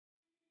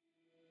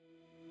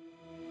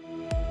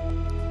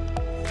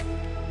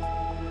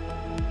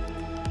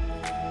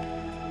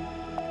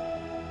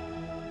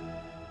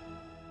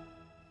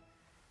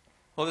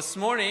Well, this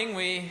morning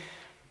we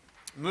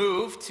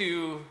move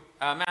to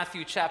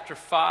Matthew chapter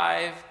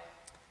 5,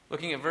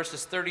 looking at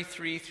verses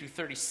 33 through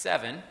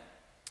 37.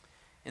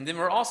 And then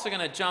we're also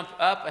going to jump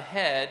up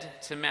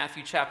ahead to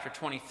Matthew chapter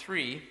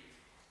 23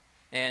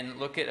 and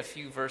look at a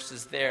few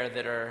verses there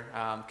that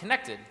are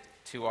connected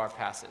to our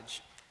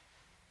passage.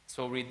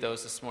 So we'll read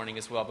those this morning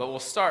as well. But we'll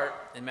start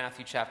in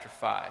Matthew chapter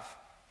 5.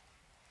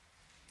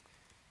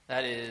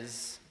 That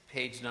is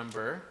page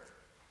number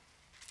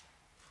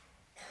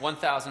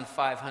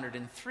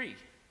 1503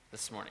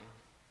 this morning.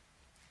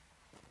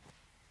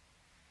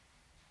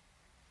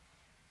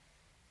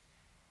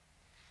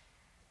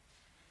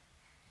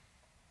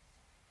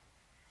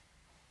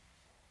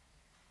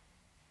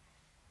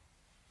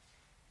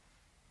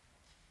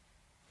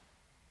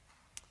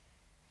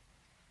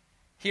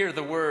 Hear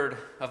the word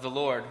of the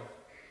Lord.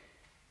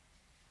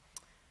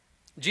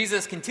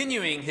 Jesus,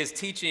 continuing his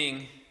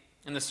teaching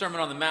in the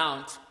Sermon on the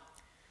Mount,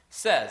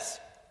 says,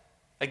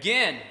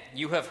 "Again,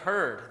 you have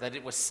heard that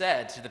it was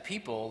said to the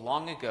people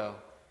long ago,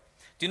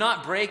 'Do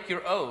not break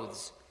your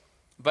oaths,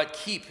 but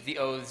keep the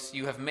oaths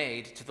you have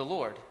made to the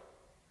Lord.'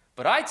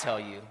 But I tell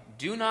you,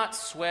 do not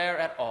swear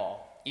at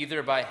all,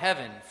 either by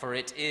heaven, for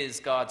it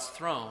is God's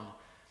throne,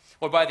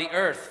 or by the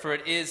earth, for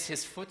it is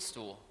his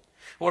footstool,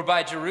 or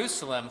by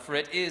Jerusalem, for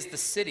it is the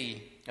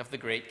city of the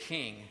great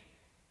King.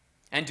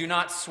 And do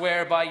not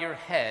swear by your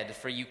head,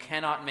 for you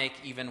cannot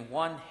make even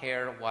one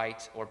hair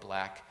white or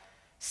black.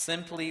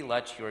 Simply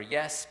let your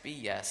yes be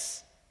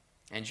yes,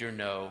 and your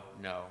no,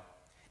 no.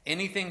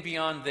 Anything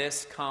beyond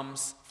this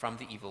comes from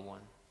the evil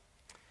one."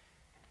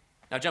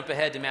 Now jump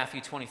ahead to Matthew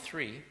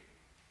 23.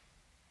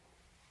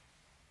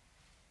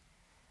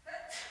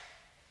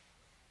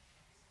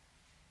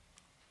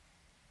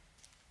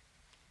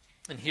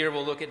 And here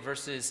we'll look at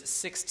verses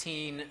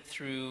 16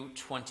 through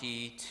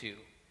 22.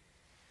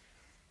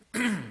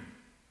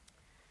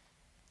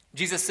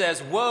 Jesus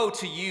says, "Woe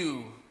to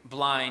you,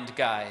 blind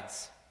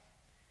guides!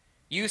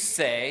 You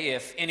say,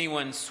 if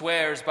anyone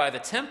swears by the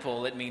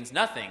temple, it means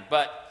nothing.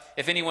 But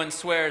if anyone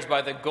swears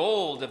by the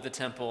gold of the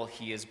temple,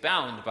 he is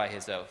bound by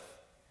his oath.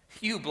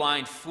 You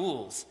blind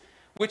fools!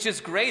 Which is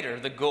greater,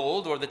 the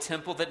gold or the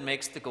temple that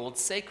makes the gold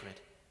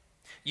sacred?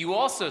 You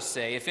also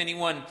say, if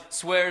anyone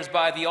swears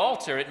by the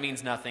altar, it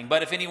means nothing.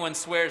 But if anyone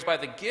swears by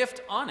the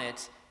gift on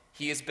it,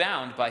 he is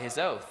bound by his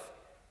oath.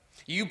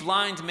 You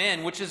blind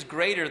men, which is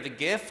greater, the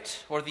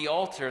gift or the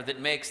altar that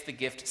makes the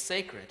gift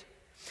sacred?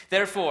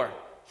 Therefore,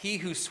 he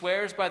who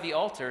swears by the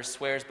altar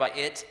swears by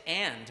it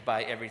and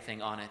by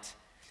everything on it.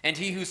 And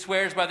he who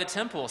swears by the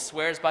temple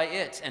swears by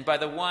it and by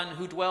the one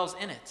who dwells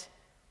in it.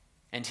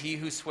 And he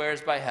who swears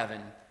by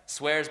heaven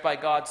swears by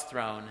God's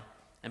throne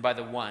and by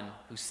the one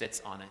who sits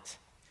on it."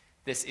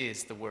 This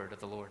is the word of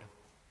the Lord.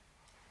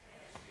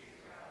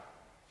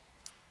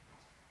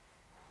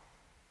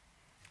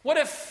 What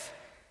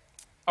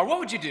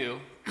would you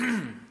do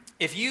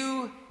if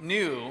you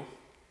knew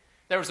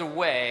there was a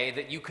way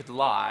that you could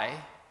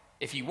lie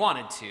if you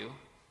wanted to,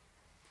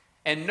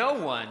 and no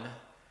one,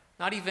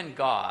 not even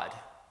God,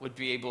 would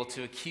be able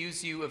to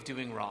accuse you of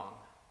doing wrong?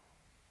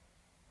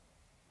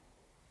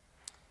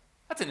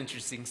 That's an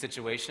interesting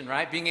situation,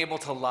 right? Being able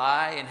to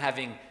lie and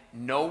having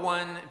no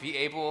one be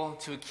able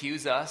to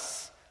accuse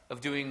us of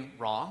doing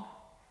wrong.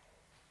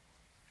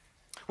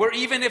 Where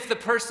even if the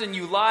person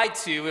you lied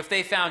to, if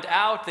they found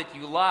out that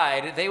you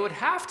lied, they would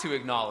have to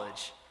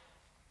acknowledge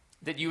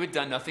that you had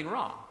done nothing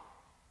wrong.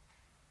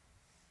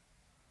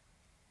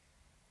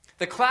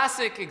 The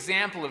classic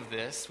example of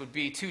this would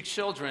be two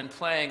children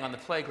playing on the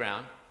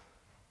playground.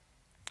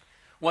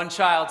 One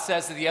child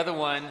says to the other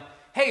one,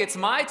 "Hey, it's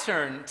my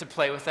turn to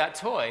play with that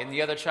toy." And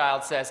the other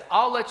child says,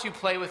 "I'll let you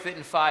play with it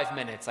in 5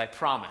 minutes, I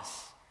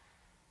promise."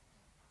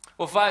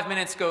 Well, 5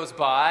 minutes goes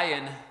by,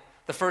 and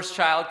the first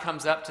child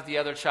comes up to the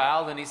other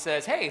child, and he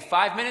says, "Hey,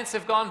 5 minutes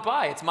have gone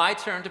by. It's my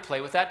turn to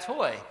play with that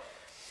toy."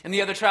 And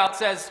the other child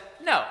says,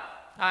 "No,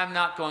 I'm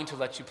not going to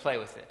let you play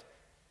with it."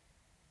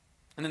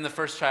 And then the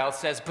first child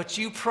says, "But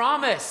you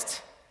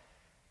promised."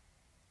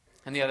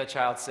 And the other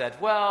child said,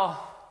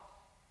 "Well,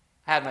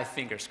 I had my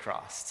fingers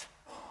crossed."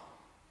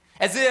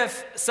 As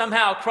if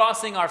somehow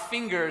crossing our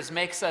fingers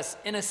makes us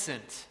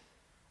innocent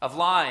of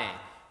lying.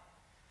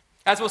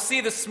 As we'll see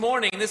this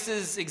morning, this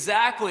is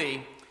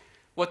exactly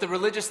what the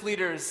religious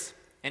leaders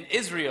in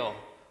Israel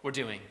were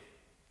doing.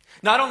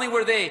 Not only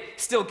were they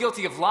still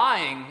guilty of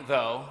lying,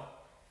 though,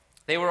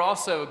 they were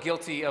also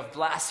guilty of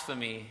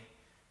blasphemy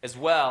as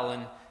well.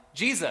 And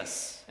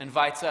Jesus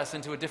invites us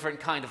into a different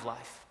kind of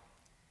life.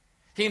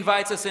 He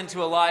invites us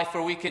into a life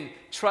where we can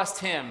trust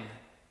him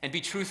and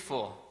be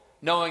truthful,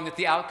 knowing that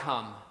the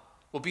outcome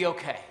will be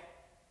okay.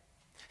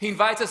 He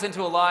invites us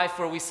into a life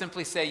where we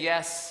simply say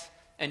yes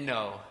and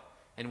no,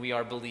 and we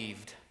are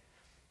believed.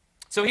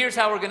 So here's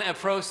how we're going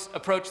to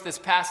approach this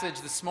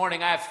passage this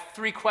morning. I have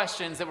 3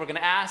 questions that we're going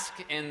to ask,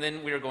 and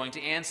then we are going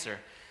to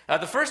answer.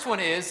 The first one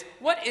is,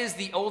 what is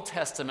the Old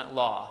Testament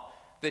law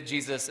that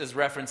Jesus is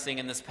referencing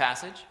in this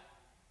passage?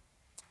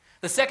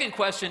 The second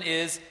question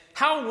is,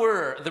 how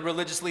were the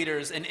religious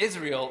leaders in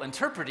Israel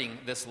interpreting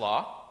this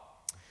law?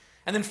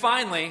 And then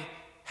finally,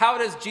 how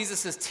does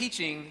Jesus'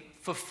 teaching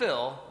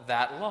fulfill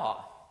that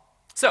law?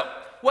 So,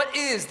 what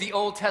is the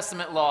Old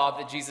Testament law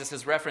that Jesus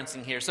is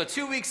referencing here? So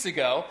 2 weeks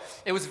ago,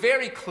 it was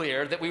very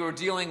clear that we were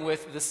dealing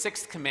with the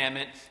sixth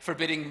commandment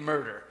forbidding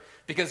murder,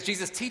 because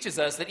Jesus teaches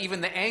us that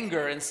even the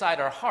anger inside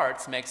our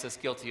hearts makes us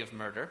guilty of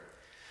murder.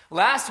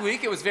 Last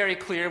week, it was very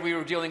clear we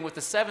were dealing with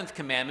the seventh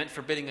commandment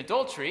forbidding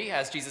adultery,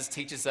 as Jesus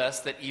teaches us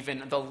that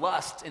even the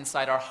lust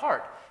inside our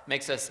heart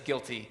makes us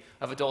guilty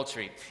of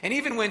adultery. And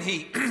even when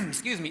he,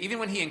 even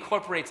when he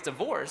incorporates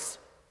divorce,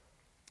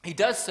 he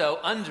does so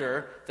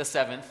under the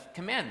seventh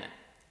commandment.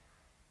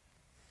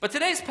 But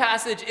today's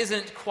passage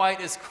isn't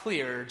quite as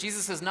clear.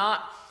 Jesus is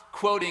not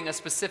quoting a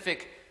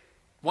specific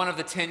one of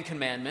the 10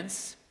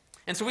 commandments.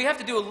 And so we have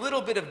to do a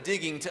little bit of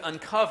digging to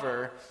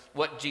uncover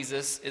what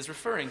Jesus is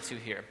referring to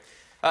here.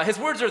 His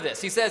words are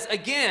this. He says,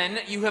 "Again,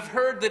 you have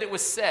heard that it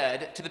was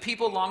said to the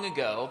people long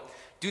ago,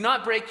 'Do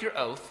not break your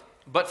oath,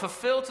 but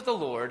fulfill to the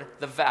Lord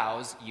the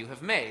vows you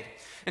have made.'"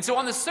 And so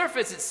on the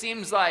surface, it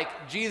seems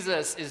like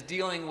Jesus is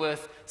dealing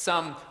with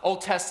some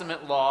Old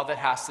Testament law that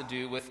has to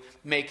do with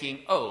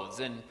making oaths.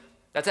 And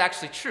that's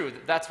actually true.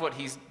 That's what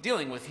he's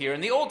dealing with here.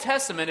 In the Old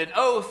Testament, an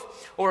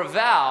oath or a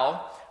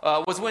vow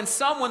was when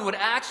someone would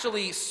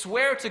actually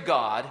swear to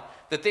God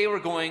that they were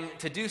going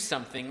to do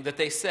something that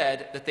they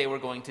said that they were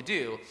going to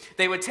do.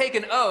 They would take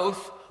an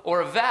oath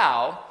or a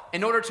vow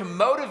in order to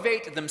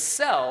motivate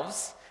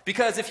themselves,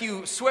 because if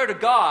you swear to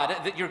God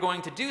that you're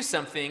going to do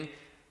something,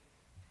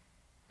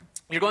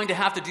 you're going to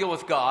have to deal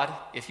with God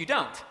if you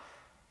don't.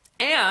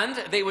 And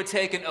they would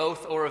take an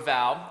oath or a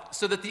vow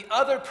so that the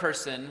other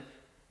person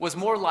was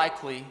more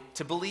likely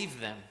to believe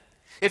them.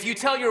 If you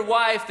tell your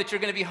wife that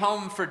you're going to be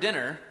home for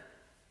dinner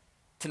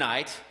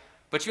tonight,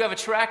 but you have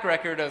a track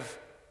record of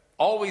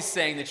always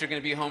saying that you're going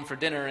to be home for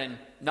dinner and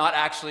not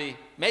actually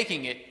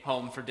making it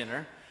home for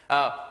dinner,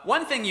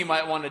 one thing you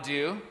might want to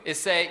do is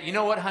say, "You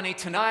know what, honey,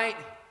 tonight,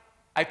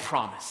 I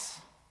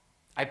promise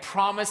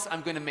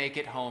I'm going to make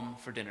it home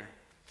for dinner."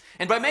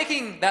 And by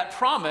making that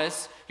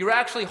promise, you're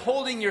actually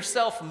holding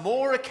yourself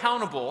more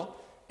accountable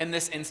in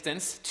this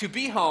instance to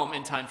be home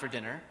in time for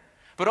dinner.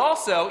 But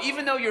also,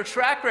 even though your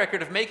track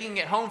record of making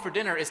it home for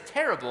dinner is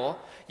terrible,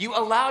 you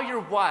allow your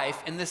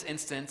wife in this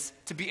instance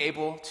to be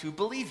able to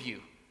believe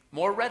you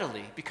more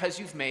readily because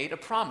you've made a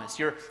promise.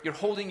 You're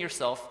holding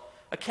yourself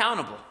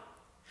accountable.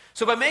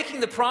 So by making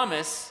the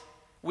promise,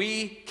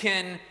 we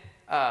can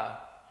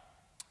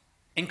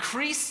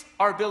increase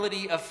our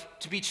ability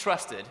to be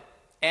trusted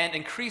and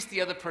increase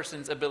the other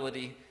person's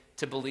ability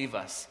to believe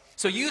us.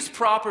 So used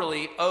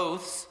properly,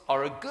 oaths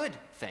are a good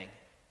thing.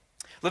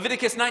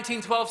 Leviticus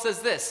 19:12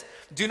 says this,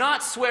 "Do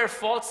not swear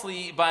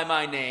falsely by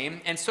my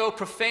name and so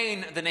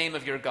profane the name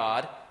of your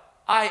God.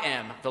 I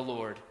am the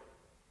Lord."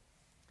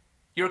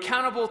 You're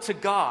accountable to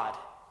God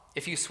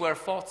if you swear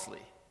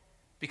falsely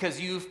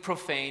because you've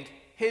profaned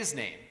his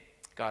name,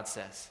 God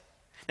says.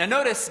 Now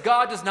notice,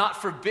 God does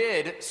not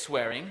forbid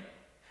swearing.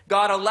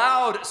 God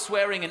allowed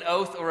swearing an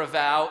oath or a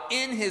vow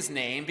in his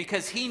name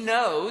because he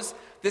knows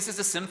this is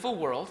a sinful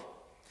world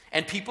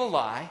and people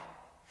lie.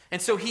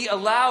 And so he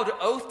allowed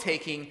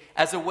oath-taking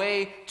as a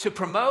way to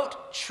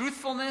promote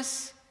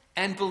truthfulness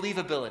and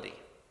believability.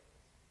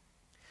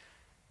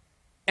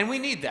 And we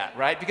need that,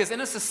 right? Because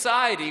in a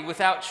society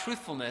without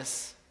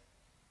truthfulness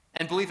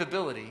and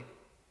believability,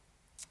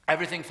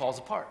 everything falls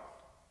apart.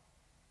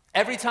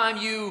 Every time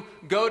you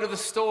go to the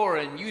store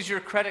and use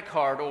your credit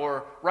card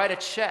or write a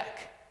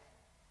check,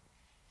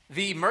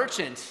 the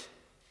merchant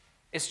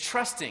is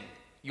trusting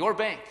your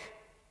bank,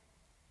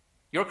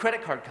 your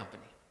credit card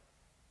company.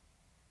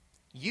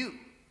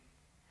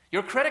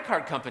 Your credit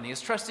card company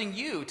is trusting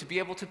you to be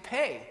able to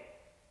pay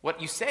what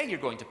you say you're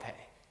going to pay.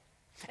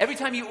 Every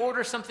time you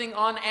order something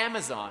on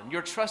Amazon,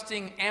 you're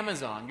trusting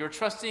Amazon. You're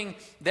trusting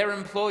their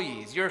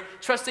employees. You're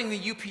trusting the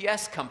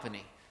UPS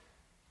company.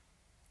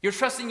 You're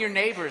trusting your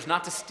neighbors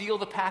not to steal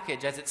the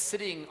package as it's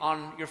sitting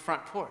on your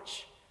front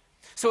porch.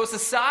 So a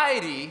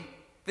society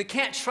that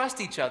can't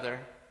trust each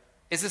other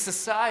is a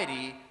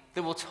society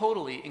that will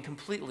totally and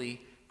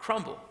completely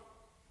crumble.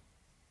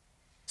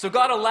 So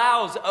God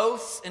allows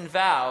oaths and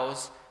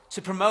vows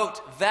to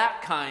promote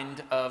that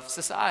kind of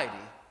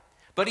society.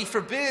 But he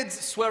forbids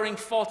swearing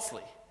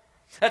falsely.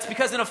 That's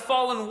because in a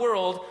fallen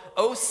world,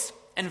 oaths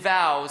and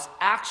vows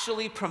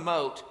actually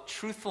promote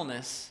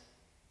truthfulness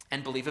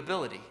and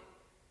believability.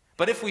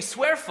 But if we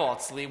swear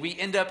falsely, we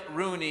end up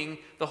ruining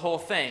the whole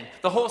thing.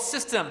 The whole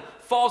system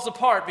falls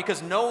apart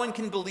because no one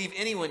can believe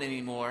anyone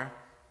anymore.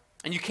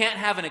 And you can't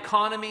have an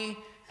economy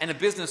and a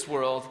business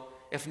world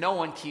if no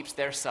one keeps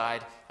their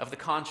side of the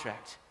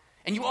contract.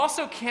 And you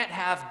also can't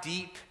have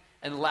deep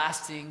and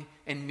lasting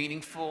and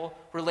meaningful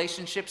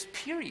relationships,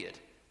 period,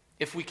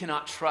 if we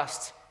cannot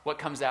trust what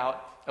comes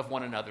out of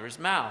one another's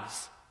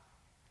mouths.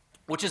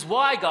 Which is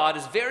why God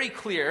is very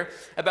clear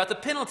about the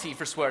penalty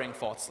for swearing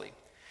falsely.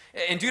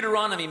 In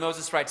Deuteronomy,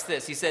 Moses writes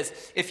this. He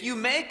says, "If you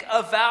make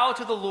a vow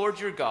to the Lord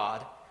your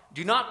God,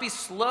 do not be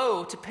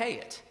slow to pay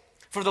it.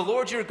 For the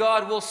Lord your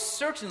God will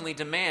certainly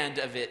demand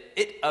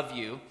it of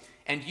you,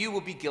 and you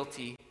will be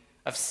guilty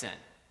of sin."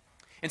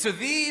 And so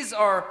these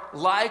are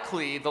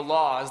likely the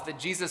laws that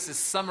Jesus is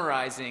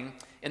summarizing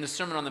in the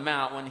Sermon on the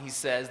Mount when he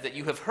says that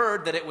you have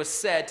heard that it was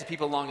said to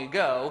people long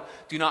ago,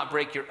 do not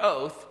break your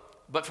oath,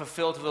 but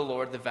fulfill to the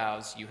Lord the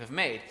vows you have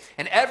made.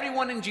 And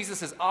everyone in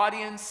Jesus'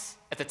 audience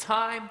at the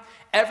time,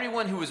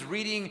 everyone who was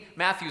reading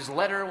Matthew's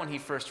letter when he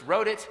first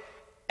wrote it,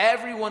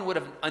 everyone would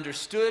have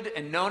understood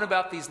and known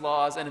about these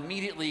laws and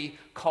immediately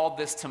called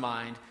this to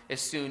mind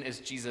as soon as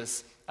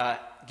Jesus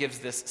gives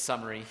this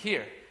summary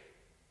here.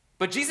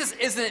 But Jesus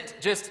isn't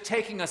just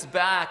taking us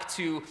back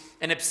to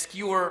an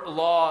obscure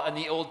law in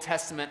the Old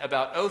Testament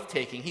about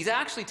oath-taking. He's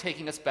actually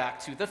taking us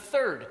back to the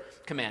third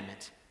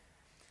commandment.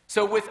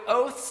 So with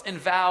oaths and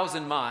vows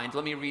in mind,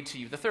 let me read to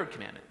you the third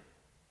commandment.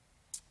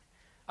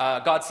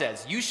 God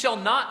says, "You shall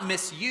not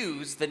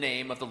misuse the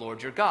name of the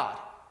Lord your God,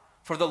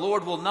 for the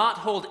Lord will not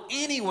hold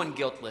anyone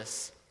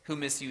guiltless who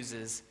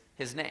misuses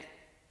his name."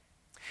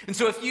 And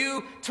so if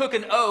you took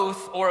an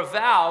oath or a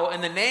vow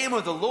in the name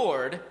of the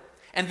Lord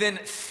and then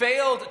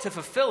failed to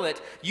fulfill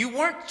it, you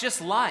weren't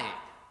just lying.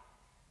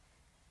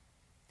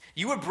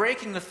 You were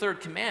breaking the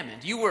third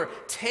commandment. You were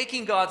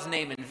taking God's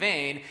name in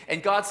vain,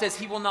 and God says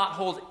he will not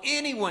hold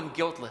anyone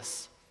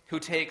guiltless who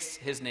takes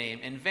his name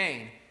in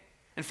vain.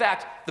 In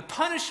fact, the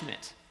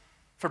punishment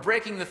for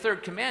breaking the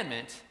third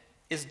commandment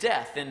is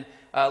death. In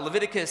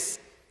Leviticus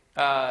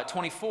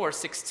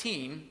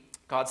 24:16,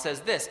 God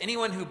says this,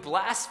 "Anyone who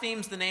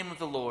blasphemes the name of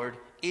the Lord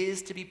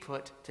is to be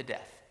put to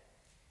death."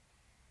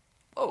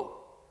 Oh.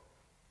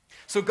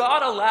 So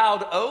God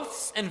allowed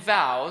oaths and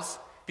vows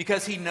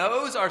because he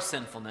knows our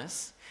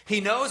sinfulness. He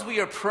knows we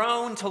are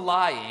prone to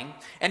lying,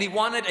 and he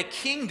wanted a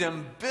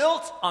kingdom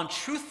built on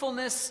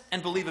truthfulness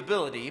and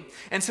believability.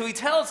 And so he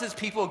tells his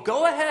people,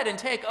 go ahead and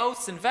take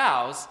oaths and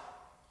vows.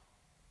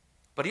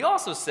 But he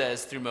also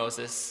says through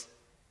Moses,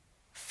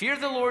 fear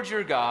the Lord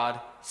your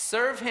God,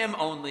 serve him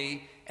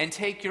only, and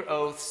take your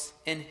oaths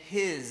in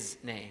his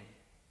name.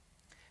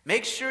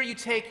 Make sure you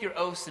take your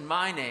oaths in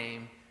my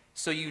name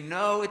so you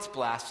know it's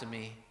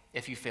blasphemy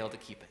if you fail to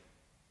keep it.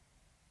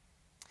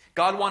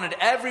 God wanted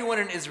everyone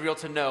in Israel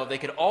to know they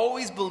could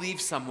always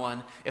believe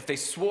someone if they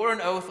swore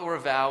an oath or a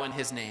vow in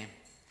his name.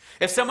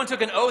 If someone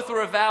took an oath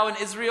or a vow in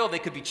Israel, they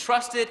could be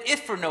trusted,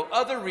 if for no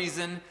other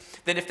reason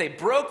than if they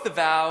broke the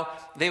vow,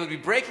 they would be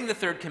breaking the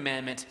third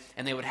commandment,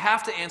 and they would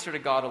have to answer to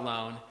God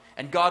alone,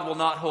 and God will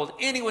not hold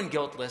anyone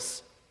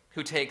guiltless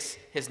who takes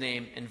his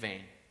name in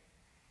vain.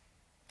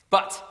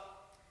 But,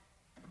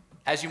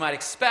 as you might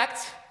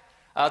expect,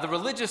 the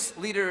religious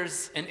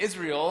leaders in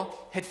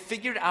Israel had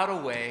figured out a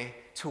way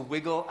to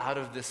wiggle out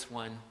of this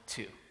one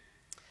too.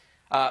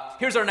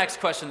 Here's our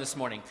next question this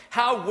morning.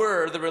 How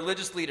were the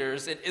religious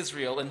leaders in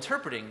Israel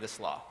interpreting this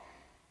law?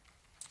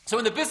 So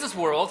in the business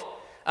world,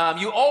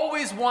 you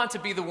always want to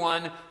be the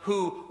one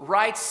who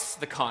writes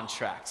the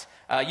contract.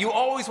 You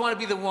always want to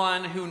be the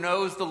one who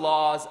knows the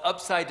laws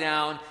upside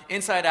down,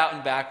 inside out,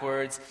 and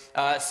backwards,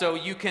 so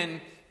you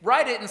can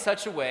write it in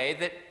such a way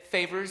that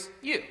favors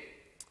you.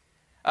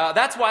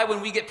 That's why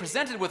when we get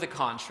presented with a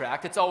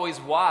contract, it's always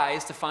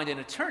wise to find an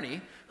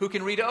attorney who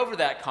can read over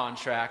that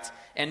contract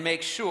and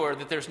make sure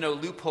that there's no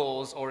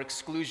loopholes or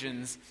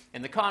exclusions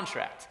in the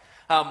contract.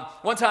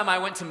 One time I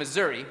went to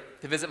Missouri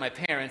to visit my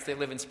parents. They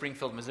live in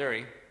Springfield,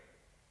 Missouri.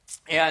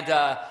 And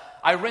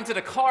I rented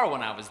a car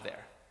when I was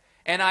there.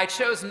 And I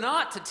chose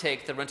not to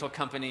take the rental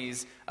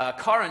company's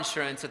car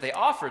insurance that they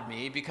offered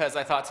me because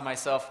I thought to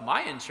myself,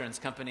 my insurance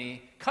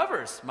company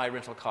covers my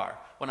rental car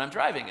when I'm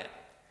driving it.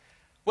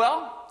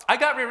 Well, I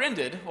got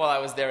rear-ended while I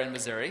was there in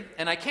Missouri,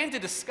 and I came to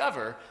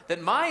discover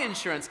that my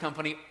insurance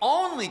company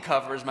only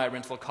covers my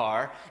rental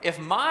car if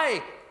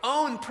my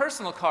own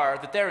personal car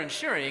that they're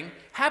insuring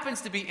happens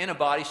to be in a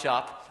body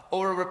shop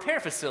or a repair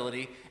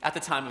facility at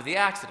the time of the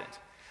accident.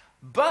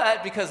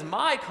 But because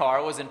my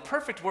car was in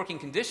perfect working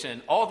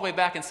condition all the way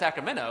back in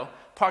Sacramento,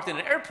 parked in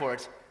an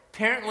airport,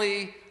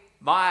 apparently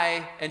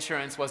my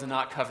insurance was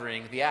not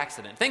covering the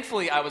accident.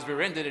 Thankfully, I was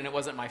rear-ended and it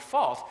wasn't my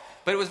fault,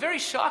 but it was very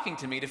shocking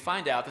to me to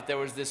find out that there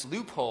was this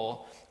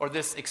loophole or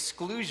this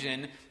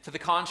exclusion to the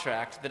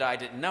contract that I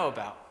didn't know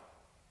about.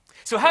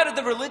 So how did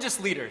the religious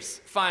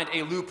leaders find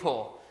a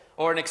loophole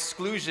or an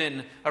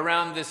exclusion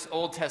around this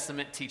Old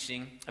Testament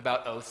teaching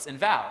about oaths and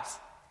vows?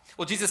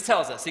 Well, Jesus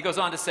tells us, he goes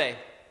on to say,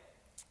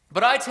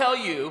 "But I tell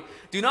you,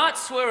 do not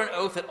swear an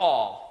oath at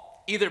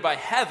all, either by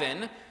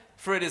heaven,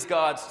 for it is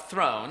God's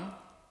throne,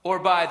 or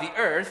by the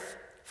earth,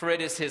 for it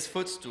is his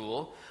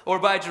footstool, or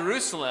by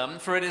Jerusalem,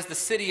 for it is the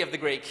city of the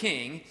great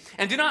king.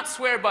 And do not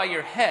swear by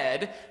your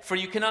head, for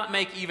you cannot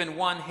make even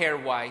one hair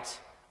white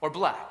or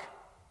black."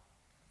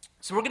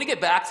 So we're going to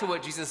get back to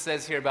what Jesus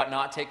says here about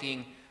not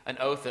taking an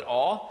oath at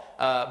all.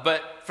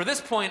 But for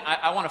this point,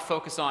 I want to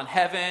focus on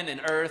heaven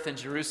and earth and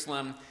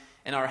Jerusalem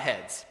in our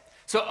heads.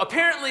 So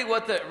apparently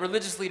what the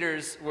religious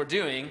leaders were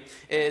doing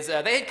is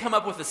they had come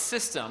up with a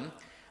system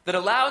that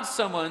allowed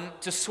someone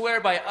to swear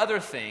by other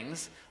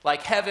things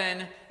like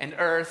heaven and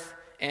earth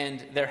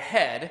and their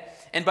head,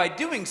 and by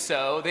doing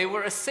so, they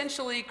were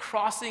essentially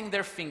crossing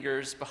their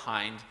fingers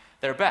behind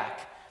their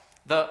back.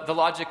 The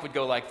logic would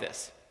go like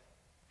this.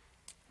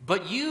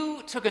 But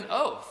you took an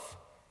oath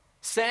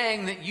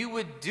saying that you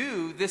would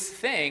do this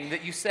thing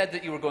that you said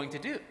that you were going to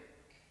do.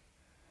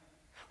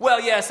 Well,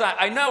 yes,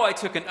 I know I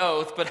took an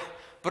oath,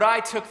 but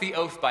I took the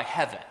oath by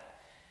heaven.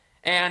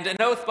 And an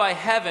oath by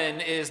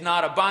heaven is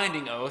not a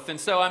binding oath, and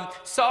so I'm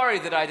sorry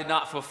that I did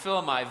not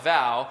fulfill my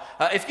vow.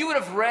 If you would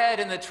have read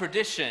in the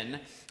tradition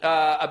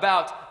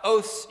about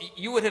oaths,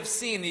 you would have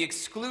seen the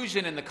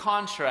exclusion in the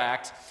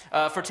contract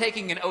for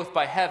taking an oath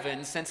by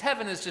heaven, since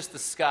heaven is just the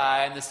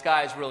sky, and the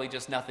sky is really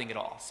just nothing at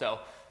all. So,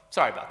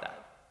 sorry about that.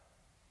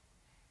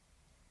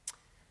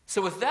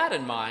 So with that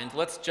in mind,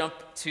 let's jump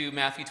to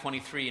Matthew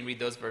 23 and read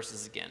those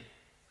verses again.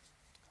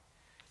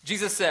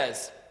 Jesus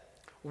says,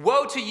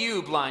 "Woe to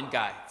you, blind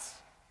guides!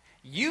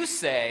 You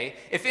say,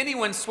 if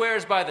anyone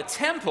swears by the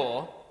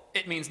temple,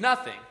 it means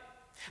nothing.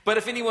 But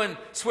if anyone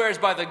swears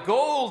by the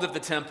gold of the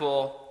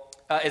temple,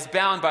 is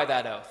bound by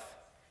that oath.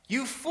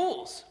 You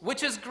fools,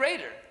 which is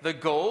greater, the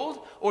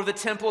gold or the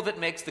temple that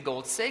makes the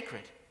gold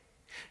sacred?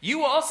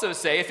 You also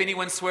say, if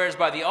anyone swears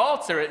by the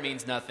altar, it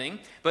means nothing.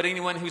 But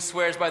anyone who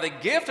swears by the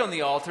gift on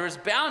the altar is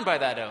bound by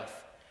that oath.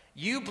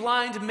 You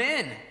blind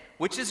men,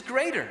 which is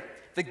greater,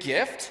 the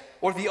gift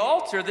or the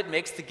altar that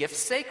makes the gift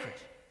sacred?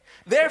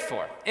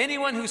 Therefore,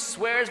 anyone who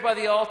swears by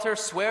the altar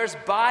swears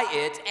by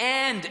it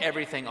and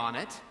everything on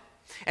it.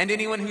 And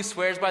anyone who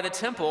swears by the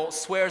temple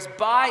swears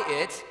by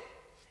it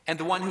and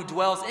the one who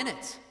dwells in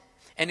it.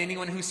 And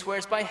anyone who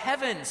swears by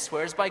heaven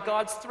swears by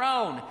God's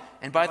throne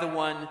and by the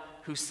one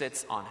who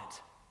sits on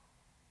it."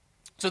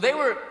 So they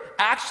were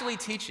actually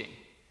teaching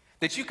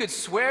that you could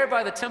swear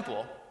by the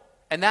temple,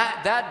 and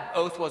that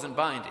oath wasn't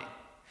binding.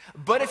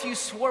 But if you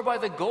swore by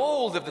the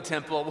gold of the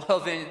temple, well,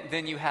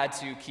 then you had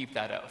to keep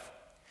that oath.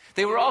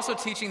 They were also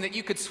teaching that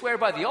you could swear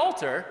by the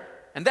altar,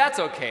 and that's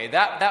okay,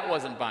 that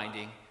wasn't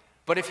binding.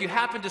 But if you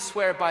happened to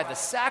swear by the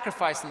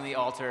sacrifice on the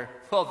altar,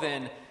 well,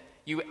 then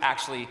you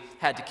actually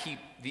had to keep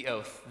the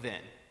oath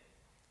then.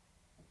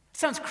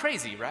 Sounds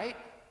crazy, right?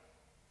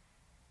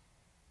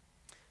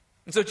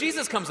 And so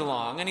Jesus comes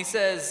along and he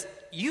says,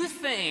 you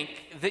think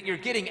that you're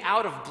getting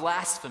out of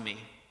blasphemy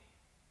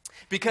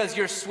because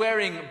you're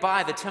swearing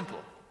by the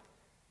temple.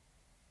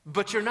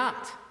 But you're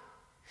not.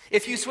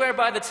 If you swear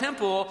by the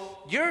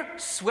temple, you're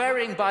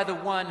swearing by the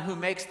one who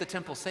makes the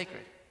temple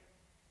sacred.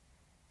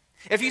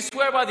 If you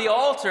swear by the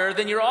altar,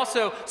 then you're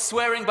also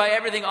swearing by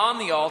everything on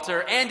the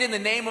altar and in the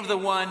name of the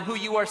one who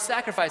you are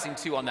sacrificing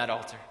to on that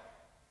altar.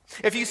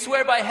 If you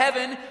swear by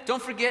heaven,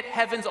 don't forget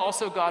heaven's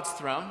also God's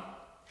throne.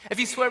 If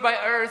you swear by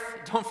earth,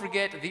 don't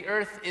forget the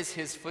earth is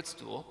his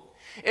footstool.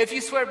 If you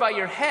swear by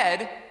your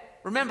head,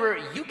 remember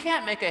you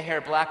can't make a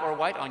hair black or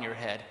white on your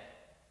head.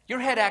 Your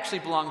head actually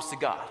belongs to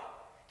God.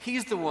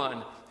 He's the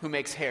one who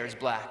makes hairs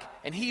black,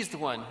 and he's the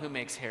one who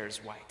makes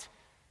hairs white.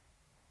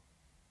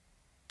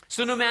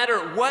 So no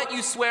matter what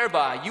you swear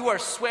by, you are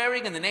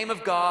swearing in the name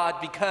of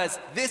God because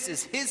this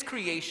is his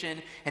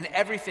creation and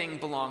everything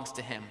belongs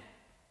to him.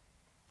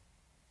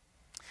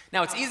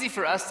 Now, it's easy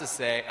for us to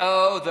say,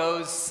 oh,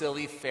 those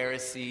silly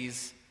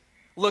Pharisees,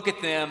 look at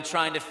them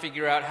trying to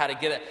figure out how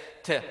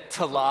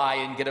to lie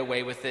and get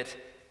away with it.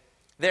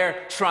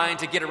 They're trying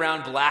to get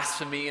around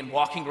blasphemy and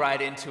walking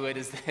right into it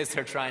as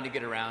they're trying to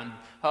get around.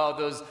 Oh,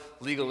 those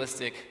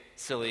legalistic,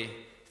 silly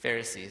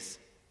Pharisees.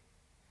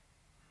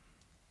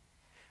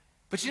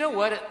 But you know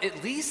what?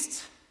 At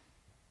least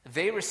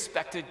they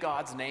respected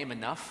God's name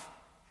enough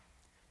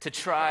to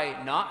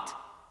try not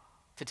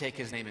to take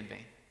his name in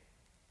vain.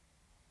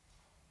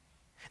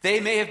 They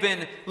may have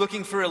been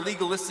looking for a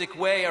legalistic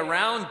way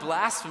around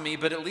blasphemy,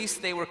 but at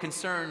least they were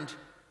concerned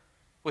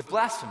with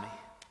blasphemy.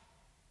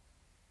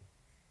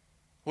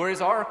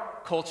 Whereas our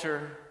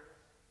culture,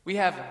 we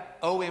have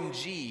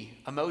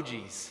OMG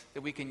emojis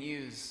that we can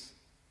use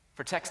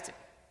for texting.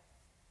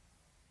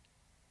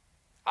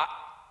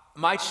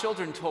 My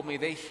children told me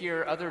they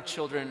hear other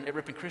children at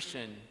Ripon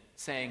Christian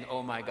saying,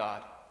 "Oh my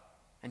God,"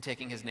 and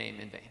taking his name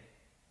in vain.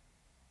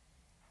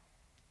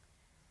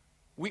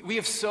 We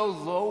have so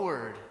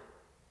lowered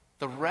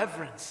the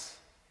reverence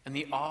and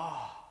the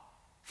awe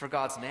for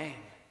God's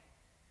name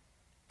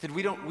that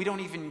we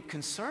don't even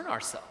concern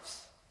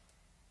ourselves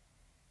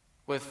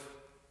with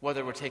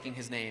whether we're taking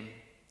his name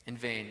in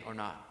vain or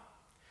not.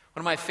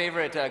 One of my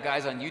favorite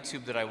guys on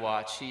YouTube that I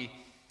watch,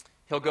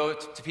 he'll go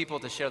to people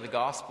to share the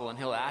gospel and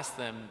he'll ask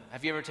them,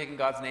 have you ever taken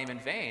God's name in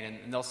vain?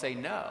 And they'll say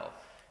no.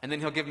 And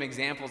then he'll give them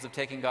examples of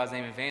taking God's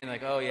name in vain.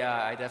 Like, oh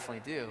yeah, I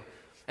definitely do.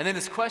 And then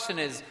his question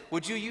is,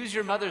 would you use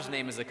your mother's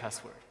name as a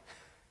cuss word?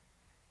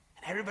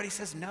 And everybody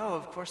says, no,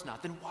 of course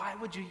not. Then why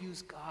would you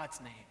use God's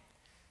name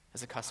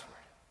as a cuss word?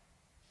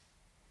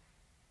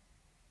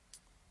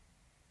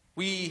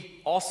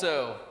 We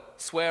also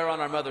swear on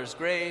our mother's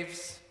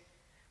graves.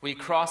 We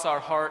cross our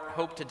heart,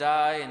 hope to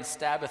die, and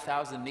stab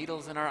 1,000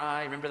 needles in our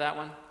eye. Remember that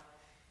one?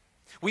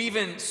 We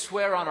even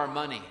swear on our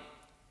money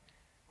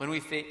when we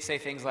say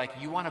things like,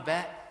 you want to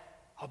bet?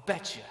 I'll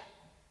bet you.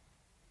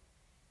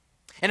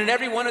 And in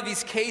every one of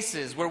these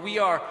cases where we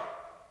are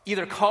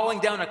either calling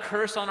down a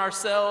curse on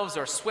ourselves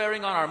or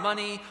swearing on our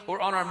money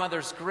or on our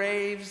mother's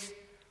graves,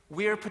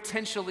 we're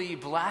potentially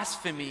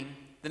blaspheming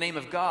the name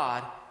of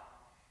God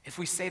if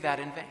we say that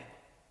in vain.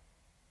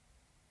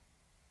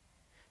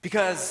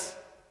 Because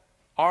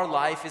our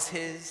life is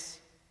his,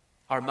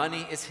 our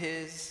money is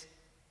his,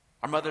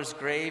 our mother's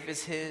grave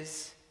is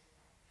his.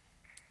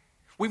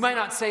 We might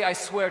not say, I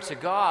swear to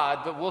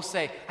God, but we'll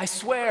say, I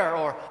swear,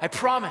 or I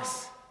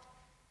promise.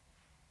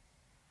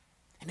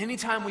 And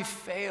anytime we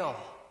fail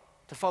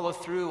to follow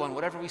through on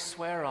whatever we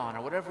swear on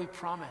or whatever we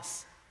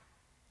promise,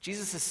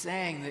 Jesus is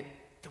saying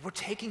that we're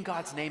taking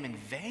God's name in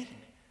vain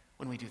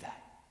when we do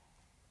that.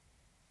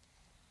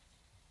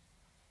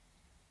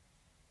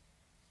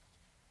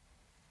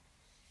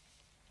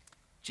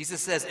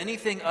 Jesus says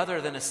anything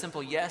other than a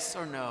simple yes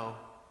or no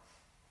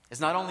is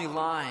not only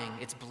lying,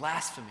 it's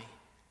blasphemy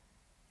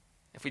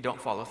if we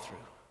don't follow through.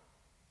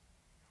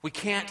 We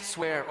can't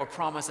swear or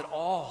promise at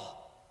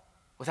all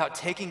without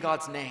taking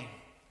God's name,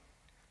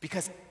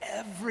 because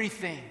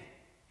everything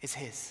is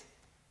his.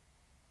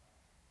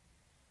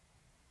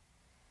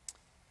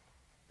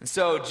 And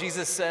so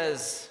Jesus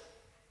says,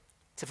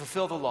 to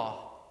fulfill the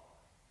law,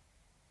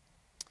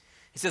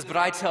 he says, but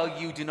I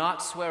tell you, do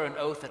not swear an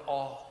oath at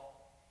all.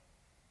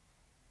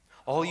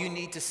 All you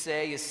need to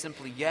say is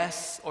simply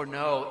yes or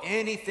no.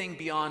 Anything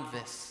beyond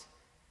this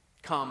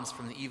comes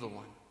from the evil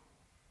one.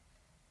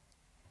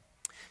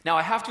 Now,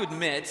 I have to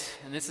admit,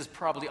 and this is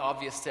probably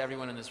obvious to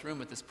everyone in this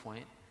room at this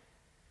point,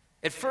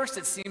 at first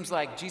it seems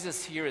like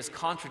Jesus here is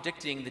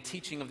contradicting the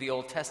teaching of the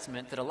Old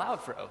Testament that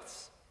allowed for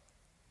oaths.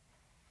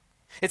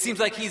 It seems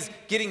like he's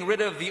getting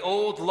rid of the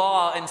old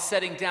law and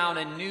setting down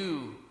a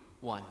new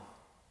one.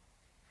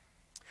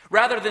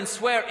 Rather than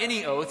swear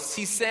any oaths,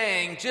 he's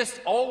saying, just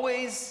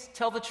always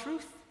tell the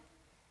truth.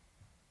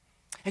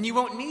 And you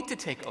won't need to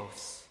take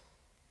oaths.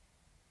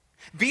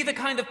 Be the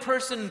kind of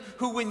person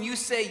who, when you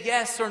say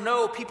yes or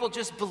no, people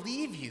just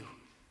believe you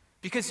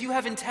because you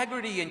have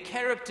integrity and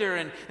character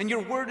and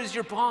your word is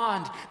your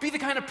bond. Be the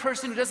kind of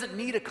person who doesn't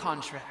need a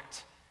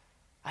contract.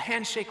 A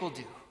handshake will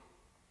do.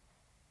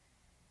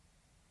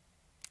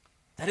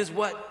 That is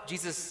what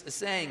Jesus is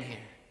saying here.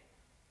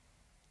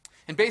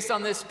 And based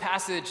on this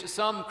passage,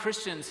 some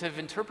Christians have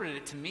interpreted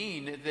it to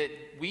mean that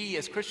we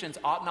as Christians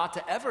ought not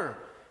to ever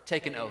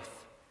take an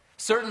oath.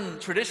 Certain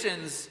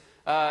traditions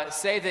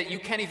say that you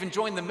can't even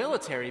join the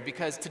military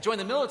because to join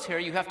the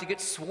military you have to get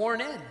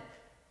sworn in.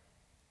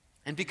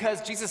 And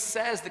because Jesus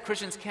says that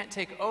Christians can't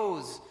take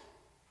oaths,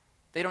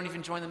 they don't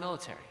even join the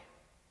military.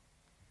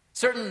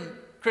 Certain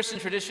Christian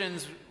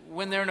traditions,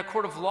 when they're in a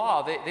court of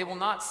law, they will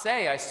not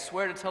say, I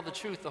swear to tell the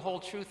truth, the whole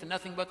truth, and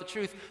nothing but the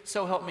truth,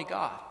 so help me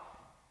God.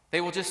 They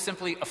will just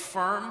simply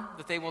affirm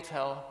that they will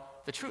tell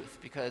the truth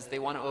because they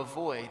want to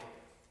avoid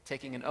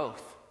taking an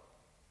oath.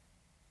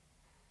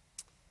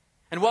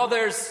 And while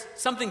there's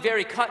something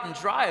very cut and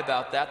dry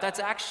about that, that's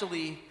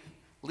actually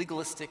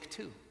legalistic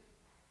too.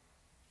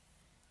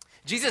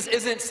 Jesus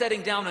isn't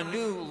setting down a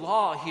new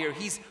law here.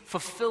 He's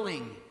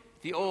fulfilling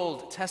the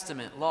Old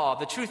Testament law.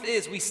 The truth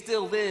is, we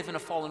still live in a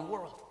fallen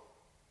world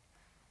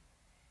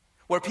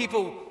where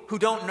people who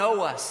don't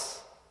know us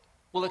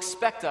will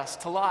expect us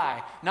to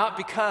lie, not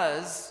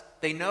because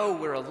they know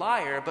we're a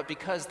liar, but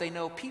because they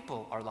know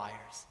people are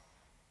liars.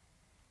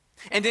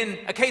 And in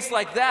a case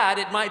like that,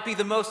 it might be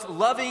the most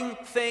loving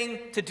thing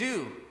to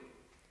do,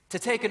 to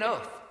take an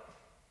oath,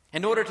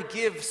 in order to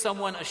give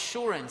someone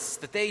assurance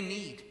that they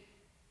need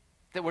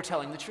that we're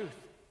telling the truth.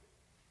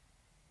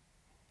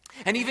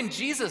 And even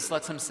Jesus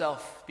lets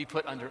himself be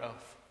put under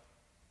oath.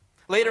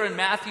 Later in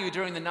Matthew,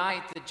 during the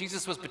night that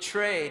Jesus was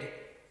betrayed,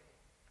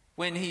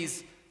 when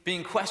he's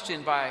being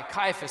questioned by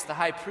Caiaphas, the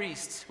high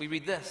priest, we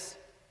read this.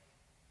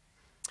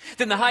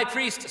 Then the high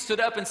priest stood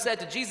up and said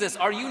to Jesus,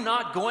 are you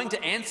not going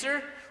to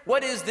answer?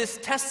 What is this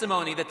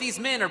testimony that these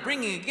men are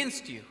bringing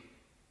against you?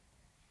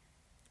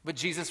 But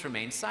Jesus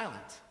remained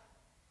silent.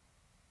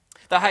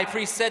 The high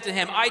priest said to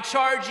him, I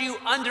charge you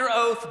under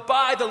oath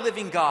by the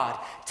living God.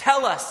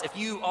 Tell us if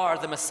you are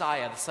the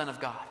Messiah, the Son of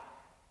God.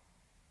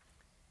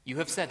 You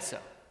have said so,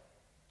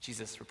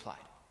 Jesus replied.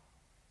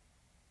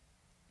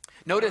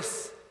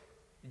 Notice,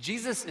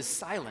 Jesus is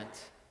silent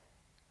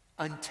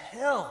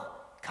until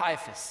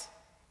Caiaphas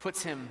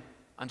puts him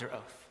under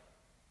oath.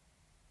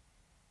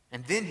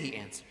 And then he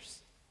answers.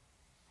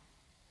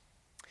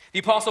 The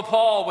Apostle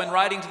Paul, when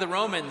writing to the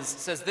Romans,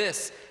 says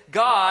this,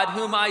 God,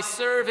 whom I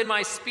serve in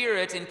my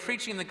spirit in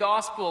preaching the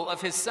gospel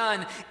of his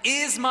Son,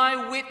 is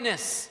my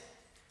witness,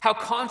 how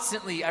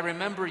constantly I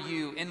remember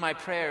you in my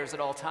prayers at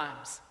all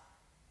times.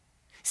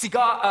 See,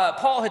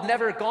 Paul had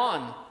never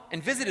gone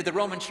and visited the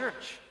Roman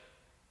church.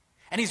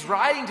 And he's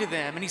writing to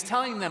them and he's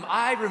telling them,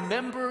 I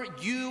remember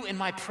you in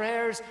my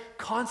prayers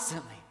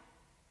constantly.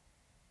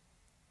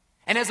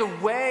 And as a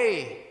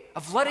way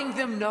of letting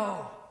them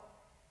know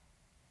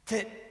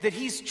that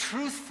he's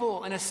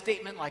truthful in a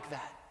statement like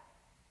that,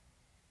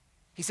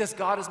 he says,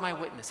 God is my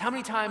witness. How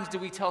many times do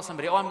we tell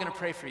somebody, I'm going to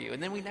pray for you,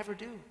 and then we never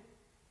do?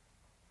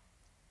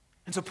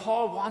 And so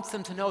Paul wants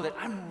them to know that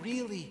I'm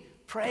really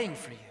praying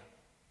for you.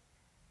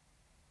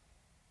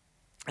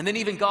 And then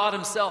even God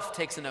himself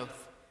takes an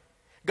oath.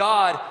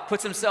 God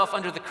puts himself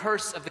under the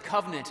curse of the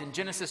covenant in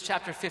Genesis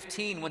chapter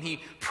 15 when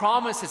he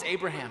promises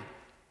Abraham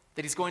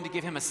that he's going to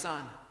give him a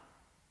son.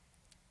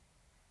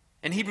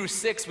 In Hebrews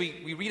 6,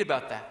 we read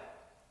about that.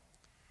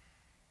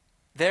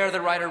 There,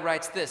 the writer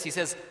writes this. He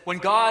says, when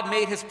God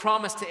made his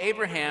promise to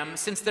Abraham,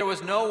 since there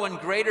was no one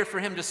greater for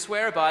him to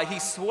swear by, he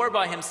swore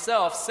by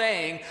himself,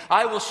 saying,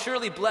 I will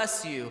surely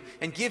bless you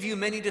and give you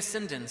many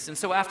descendants. And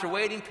so after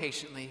waiting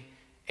patiently,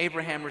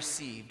 Abraham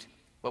received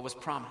what was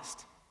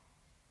promised.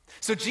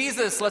 So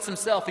Jesus lets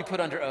himself be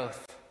put under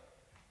oath.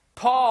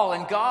 Paul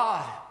and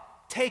God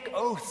take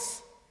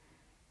oaths.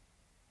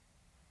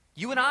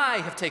 You and I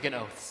have taken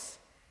oaths.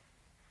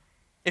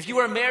 If you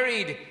are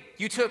married,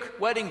 you took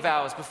wedding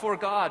vows before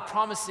God,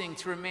 promising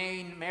to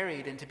remain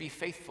married and to be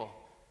faithful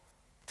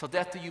till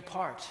death do you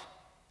part,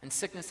 in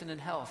sickness and in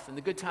health, in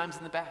the good times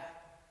and the bad.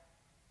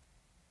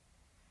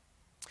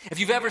 If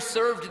you've ever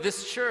served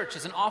this church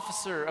as an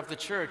officer of the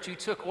church, you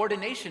took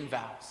ordination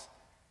vows,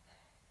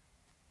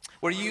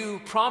 where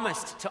you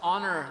promised to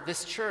honor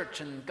this church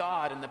and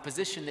God and the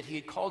position that he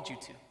had called you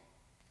to.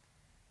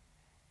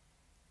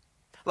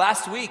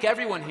 Last week,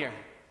 everyone here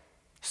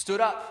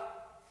stood up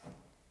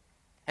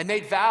and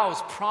made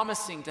vows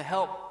promising to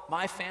help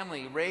my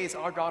family raise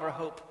our daughter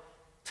Hope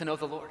to know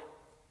the Lord.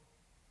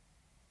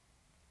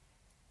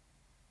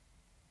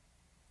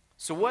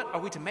 So what are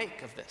we to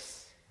make of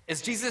this?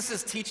 Is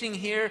Jesus' teaching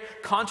here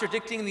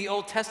contradicting the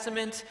Old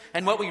Testament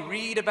and what we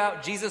read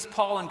about Jesus,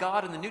 Paul, and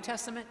God in the New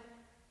Testament?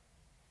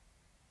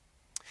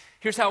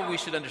 Here's how we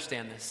should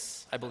understand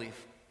this, I believe.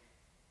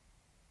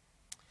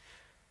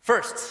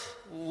 First,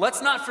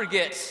 let's not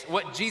forget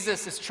what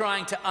Jesus is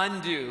trying to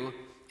undo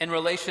in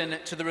relation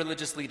to the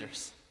religious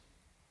leaders.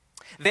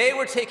 They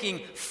were taking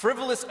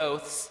frivolous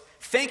oaths,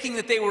 thinking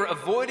that they were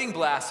avoiding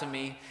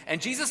blasphemy, and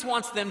Jesus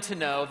wants them to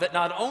know that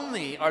not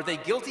only are they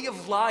guilty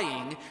of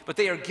lying, but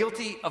they are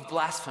guilty of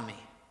blasphemy.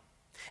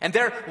 And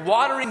they're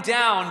watering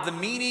down the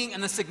meaning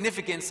and the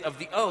significance of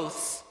the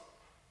oaths.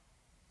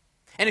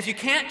 And if you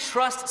can't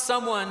trust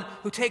someone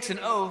who takes an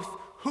oath,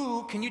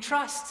 who can you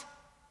trust?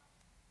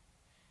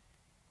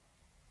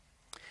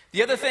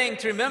 The other thing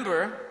to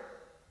remember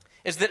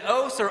is that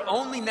oaths are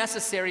only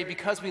necessary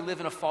because we live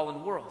in a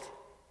fallen world.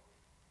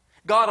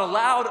 God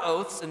allowed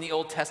oaths in the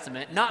Old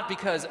Testament, not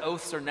because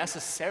oaths are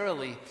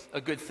necessarily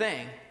a good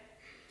thing,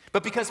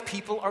 but because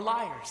people are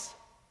liars.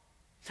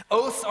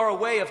 Oaths are a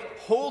way of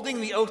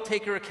holding the oath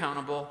taker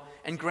accountable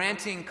and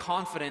granting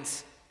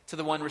confidence to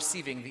the one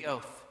receiving the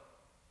oath.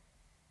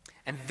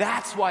 And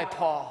that's why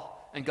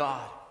Paul and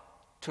God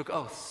took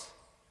oaths.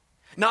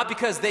 Not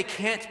because they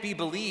can't be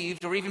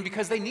believed or even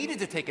because they needed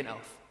to take an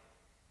oath,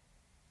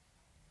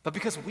 but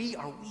because we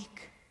are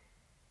weak.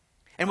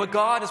 And what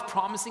God is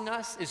promising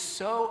us is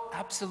so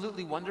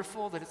absolutely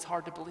wonderful that it's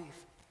hard to believe.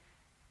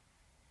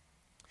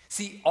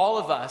 See, all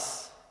of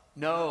us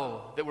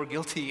know that we're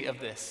guilty of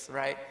this,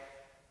 right?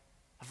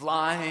 Of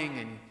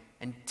lying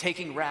and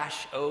taking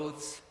rash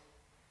oaths.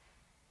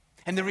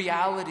 And the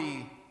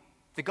reality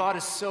that God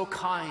is so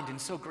kind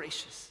and so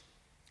gracious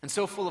and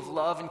so full of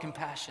love and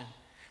compassion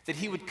that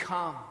he would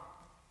come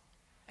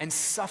and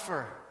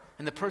suffer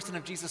in the person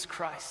of Jesus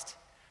Christ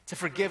to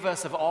forgive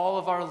us of all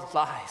of our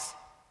lies.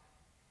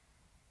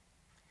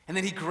 And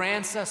then he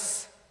grants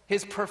us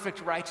his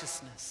perfect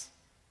righteousness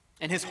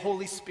and his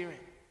Holy Spirit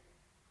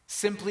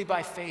simply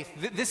by faith.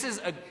 This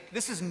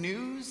is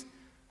news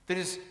that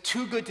is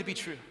too good to be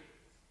true.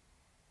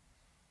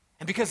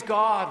 And because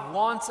God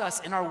wants us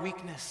in our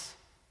weakness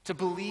to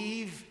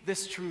believe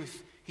this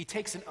truth, he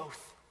takes an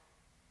oath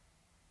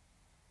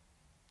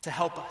to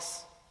help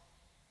us.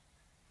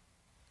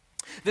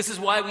 This is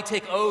why we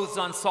take oaths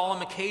on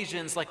solemn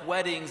occasions like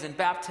weddings and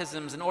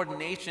baptisms and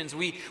ordinations.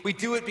 We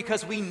do it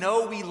because we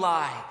know we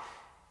lie.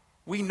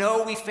 We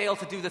know we fail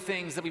to do the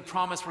things that we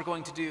promise we're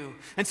going to do.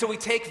 And so we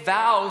take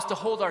vows to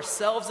hold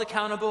ourselves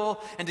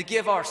accountable and to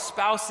give our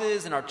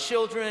spouses and our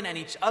children and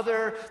each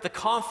other the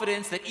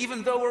confidence that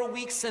even though we're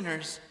weak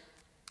sinners,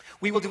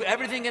 we will do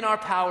everything in our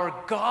power,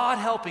 God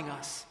helping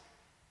us,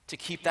 to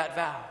keep that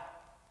vow.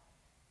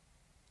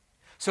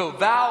 So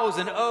vows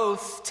and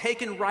oaths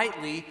taken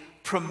rightly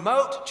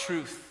promote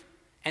truth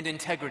and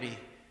integrity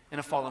in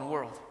a fallen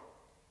world.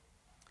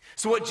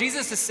 So what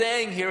Jesus is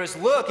saying here is,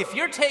 look, if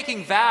you're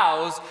taking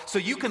vows so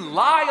you can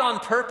lie on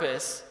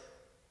purpose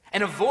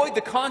and avoid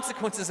the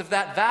consequences of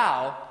that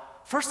vow,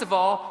 first of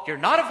all, you're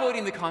not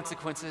avoiding the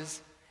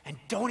consequences, and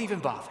don't even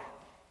bother.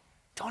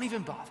 Don't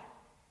even bother.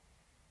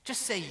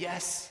 Just say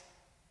yes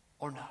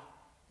or no.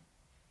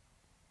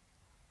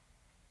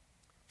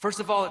 First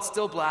of all, it's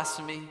still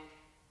blasphemy,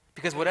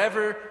 because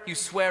whatever you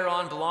swear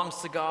on belongs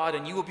to God,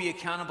 and you will be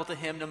accountable to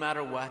him no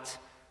matter what.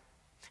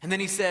 And then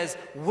he says,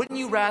 wouldn't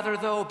you rather,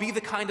 though, be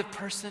the kind of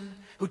person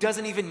who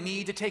doesn't even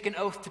need to take an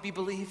oath to be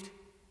believed?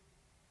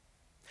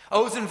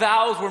 Oaths and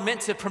vows were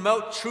meant to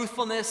promote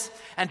truthfulness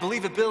and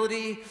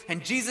believability,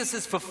 and Jesus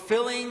is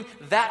fulfilling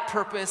that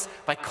purpose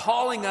by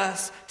calling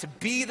us to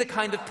be the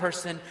kind of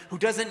person who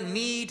doesn't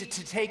need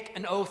to take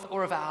an oath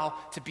or a vow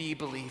to be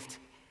believed.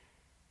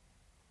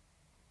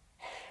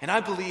 And I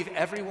believe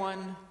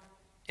everyone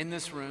in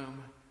this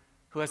room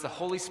who has the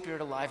Holy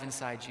Spirit alive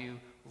inside you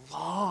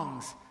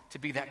longs to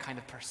be that kind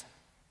of person.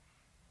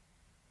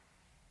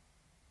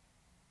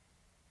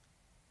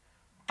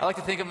 I like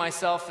to think of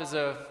myself as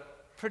a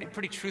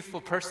pretty truthful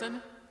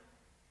person.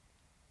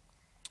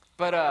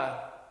 But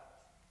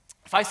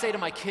if I say to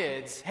my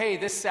kids, hey,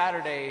 this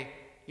Saturday,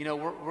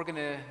 we're going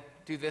to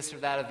do this or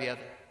that or the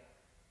other.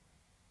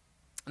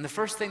 And the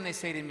first thing they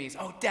say to me is,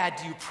 oh, Dad,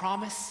 do you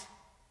promise?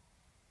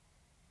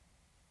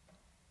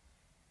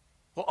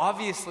 Well,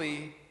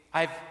 obviously,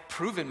 I've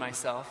proven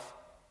myself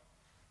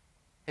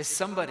as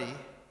somebody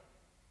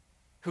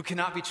who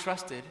cannot be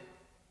trusted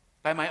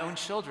by my own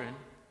children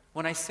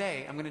when I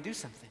say I'm going to do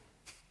something.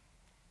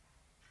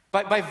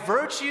 But by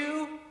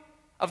virtue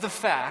of the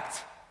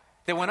fact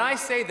that when I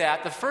say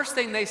that, the first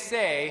thing they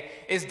say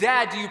is,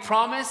 Dad, do you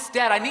promise?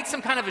 Dad, I need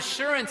some kind of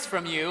assurance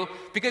from you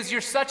because you're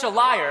such a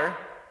liar.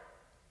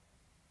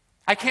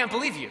 I can't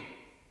believe you.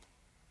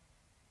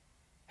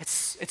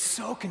 It's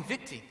so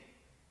convicting.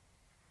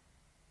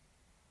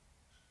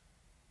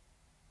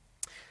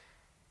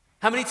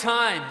 How many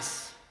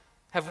times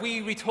have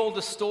we retold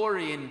a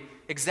story and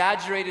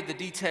exaggerated the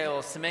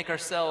details to make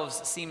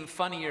ourselves seem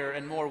funnier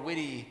and more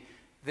witty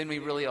than we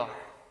really are?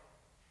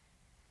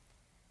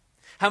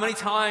 How many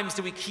times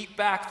do we keep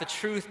back the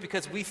truth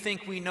because we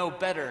think we know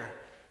better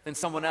than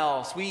someone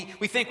else? We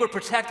think we're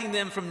protecting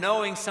them from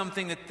knowing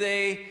something that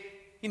they,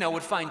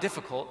 would find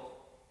difficult.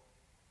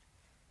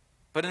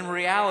 But in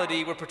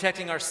reality, we're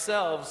protecting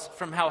ourselves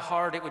from how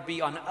hard it would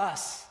be on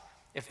us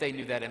if they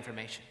knew that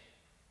information.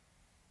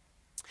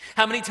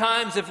 How many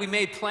times have we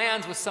made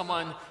plans with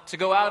someone to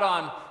go out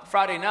on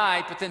Friday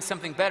night, but then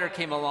something better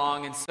came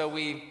along, and so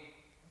we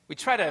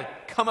try to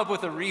come up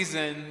with a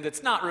reason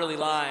that's not really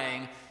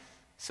lying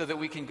so that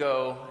we can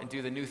go and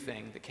do the new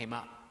thing that came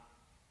up?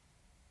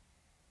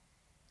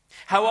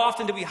 How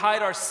often do we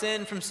hide our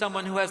sin from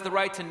someone who has the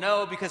right to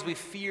know because we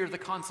fear the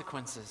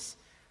consequences?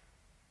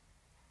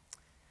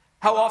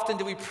 How often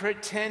do we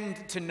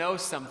pretend to know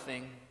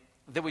something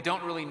that we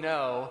don't really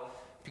know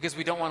because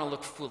we don't want to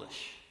look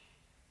foolish?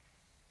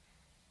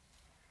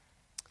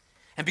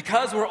 And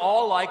because we're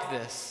all like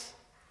this,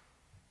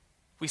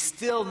 we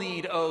still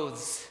need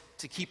oaths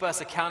to keep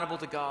us accountable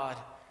to God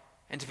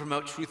and to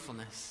promote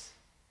truthfulness.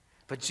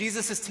 But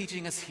Jesus is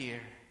teaching us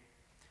here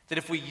that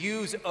if we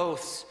use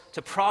oaths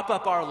to prop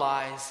up our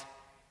lies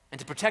and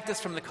to protect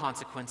us from the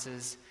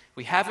consequences,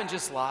 we haven't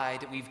just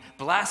lied, we've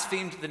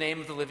blasphemed the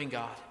name of the living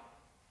God.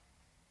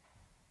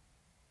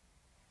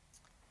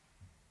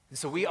 And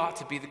so we ought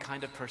to be the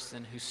kind of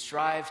person who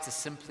strives to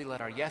simply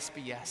let our yes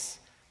be yes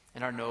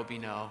and our no be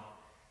no.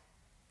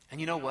 And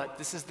you know what?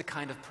 This is the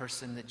kind of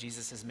person that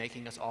Jesus is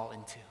making us all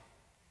into.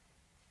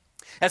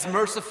 As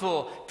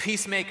merciful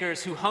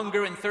peacemakers who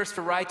hunger and thirst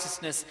for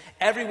righteousness,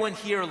 everyone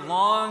here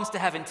longs to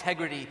have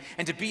integrity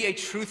and to be a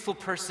truthful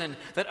person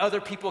that other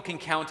people can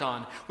count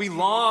on. We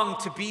long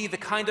to be the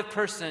kind of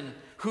person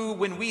who,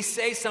 when we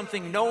say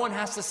something, no one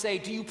has to say,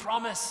 "Do you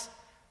promise?"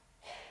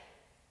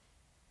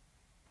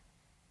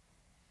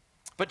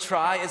 But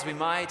try as we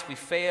might, we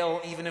fail.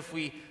 Even if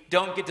we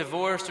don't get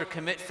divorced or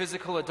commit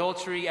physical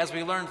adultery, as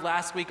we learned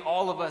last week,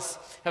 all of us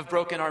have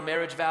broken our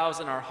marriage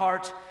vows in our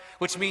heart,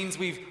 which means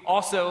we've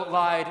also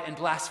lied and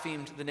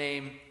blasphemed the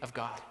name of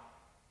God.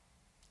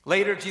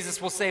 Later,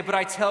 Jesus will say, "But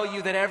I tell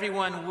you that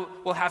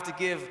everyone will have to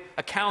give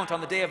account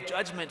on the day of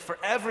judgment for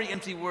every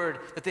empty word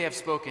that they have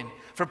spoken.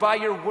 For by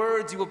your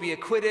words you will be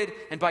acquitted,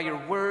 and by your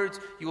words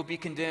you will be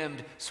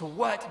condemned." So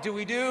what do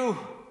we do?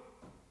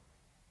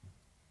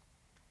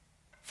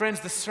 Friends,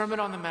 the Sermon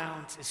on the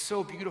Mount is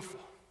so beautiful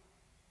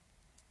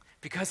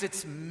because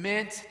it's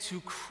meant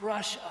to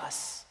crush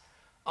us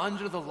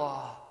under the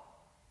law,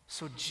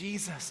 so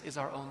Jesus is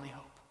our only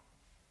hope.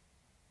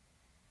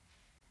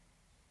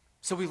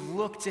 So we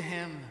look to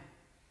him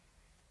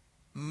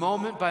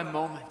moment by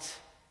moment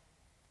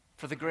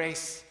for the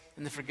grace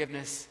and the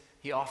forgiveness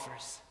he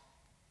offers.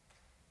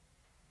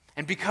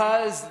 And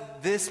because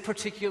this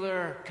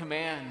particular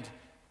command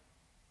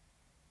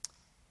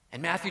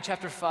in Matthew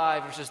chapter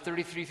 5, verses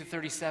 33 through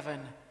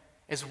 37,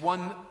 is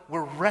one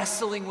we're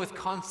wrestling with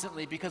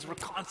constantly because we're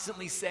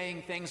constantly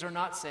saying things or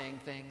not saying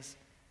things.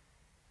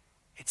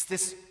 It's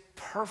this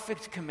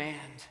perfect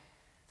command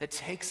that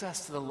takes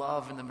us to the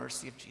love and the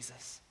mercy of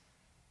Jesus.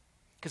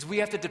 Because we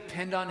have to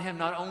depend on him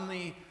not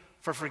only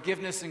for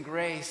forgiveness and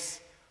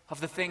grace of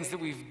the things that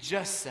we've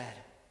just said,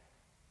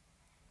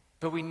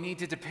 but we need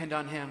to depend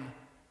on him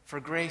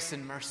for grace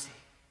and mercy,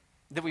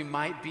 that we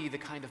might be the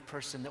kind of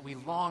person that we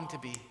long to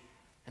be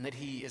and that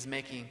he is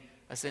making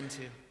us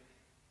into.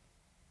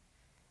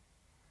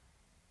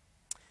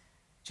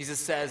 Jesus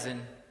says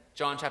in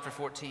John chapter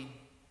 14,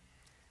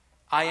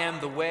 "I am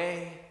the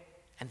way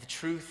and the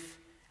truth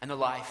and the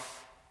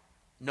life.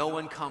 No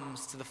one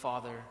comes to the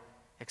Father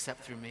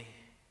except through me."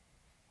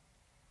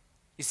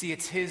 You see,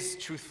 it's his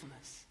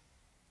truthfulness.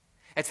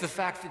 It's the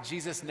fact that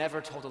Jesus never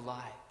told a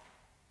lie.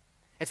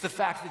 It's the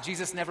fact that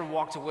Jesus never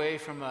walked away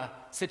from a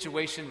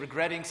situation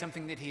regretting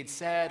something that he had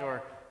said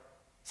or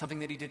something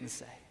that he didn't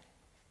say.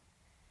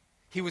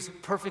 He was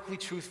perfectly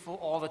truthful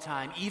all the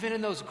time, even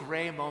in those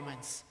gray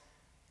moments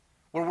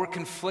where we're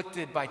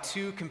conflicted by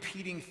two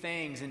competing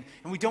things and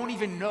we don't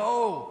even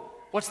know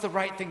what's the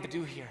right thing to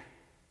do here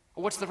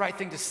or what's the right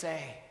thing to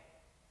say.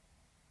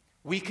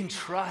 We can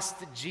trust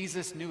that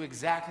Jesus knew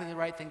exactly the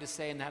right thing to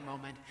say in that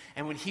moment.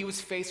 And when he was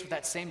faced with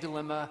that same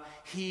dilemma,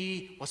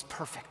 he was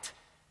perfect.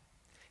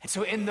 And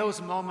so in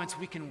those moments,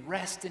 we can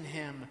rest in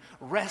him,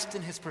 rest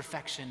in his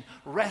perfection,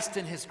 rest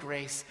in his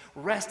grace,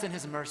 rest in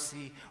his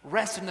mercy,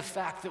 rest in the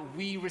fact that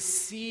we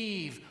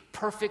receive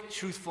perfect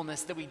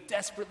truthfulness that we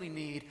desperately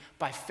need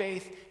by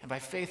faith and by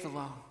faith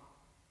alone.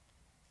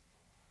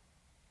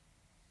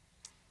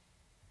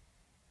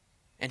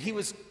 And he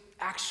was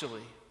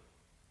actually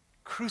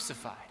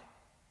crucified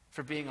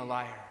for being a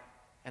liar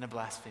and a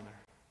blasphemer.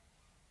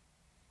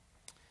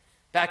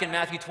 Back in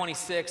Matthew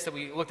 26 that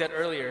we looked at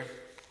earlier,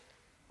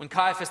 when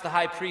Caiaphas the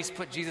high priest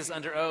put Jesus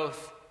under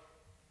oath,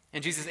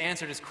 and Jesus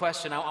answered his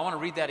question, I want to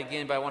read that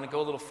again, but I want to go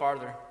a little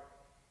farther.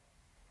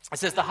 It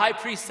says, the high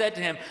priest said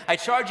to him, I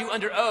charge you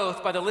under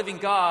oath by the living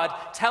God,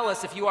 tell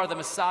us if you are the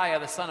Messiah,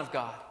 the Son of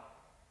God.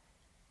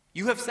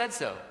 You have said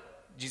so,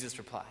 Jesus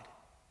replied.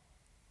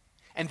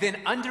 And then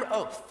under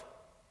oath,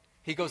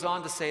 he goes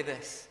on to say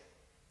this,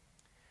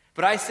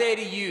 but I say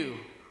to you,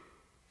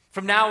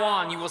 from now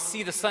on, you will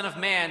see the Son of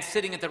Man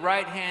sitting at the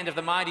right hand of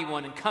the Mighty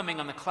One and coming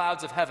on the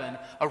clouds of heaven,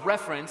 a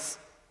reference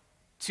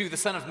to the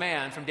Son of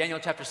Man from Daniel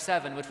chapter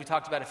 7, which we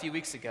talked about a few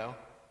weeks ago,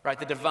 right?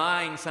 The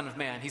divine Son of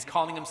Man. He's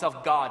calling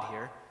himself God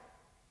here.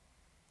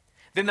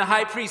 Then the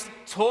high priest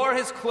tore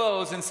his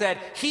clothes and said,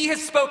 he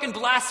has spoken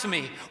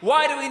blasphemy.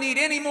 Why do we need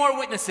any more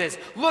witnesses?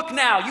 Look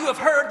now, you have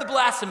heard the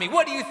blasphemy.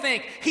 What do you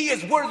think? He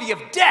is worthy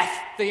of death,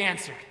 they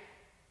answered.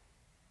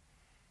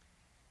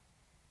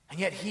 And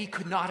yet he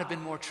could not have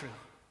been more true.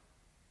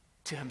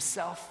 To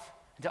himself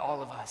and to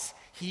all of us.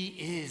 He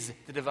is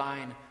the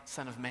divine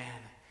Son of Man.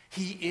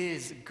 He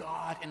is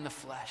God in the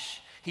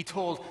flesh. He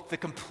told the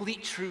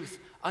complete truth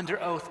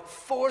under oath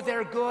for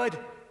their good.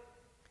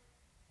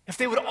 If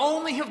they would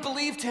only have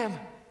believed him,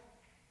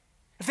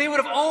 if they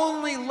would have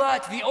only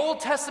let the Old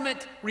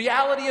Testament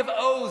reality of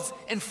oaths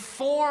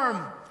inform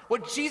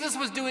what Jesus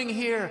was doing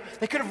here,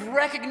 they could have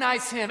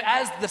recognized him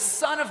as the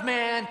Son of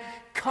Man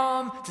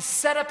come to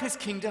set up his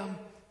kingdom.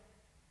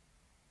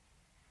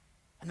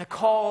 And the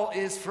call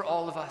is for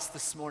all of us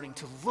this morning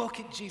to look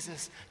at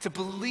Jesus, to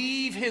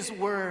believe his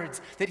words,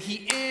 that he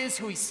is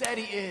who he said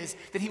he is,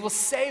 that he will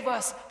save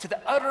us to the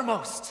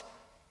uttermost,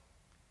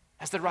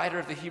 as the writer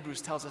of the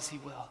Hebrews tells us he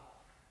will.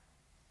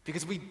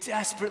 Because we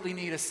desperately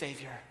need a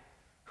Savior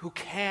who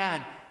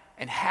can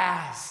and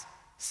has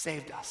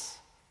saved us.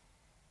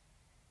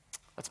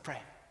 Let's pray.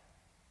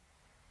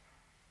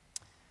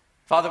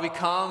 Father, we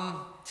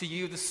come to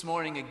you this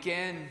morning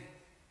again,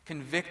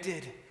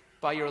 convicted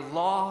by your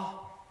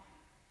law,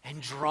 and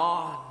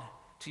drawn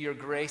to your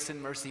grace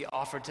and mercy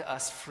offered to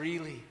us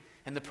freely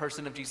in the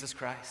person of Jesus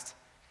Christ.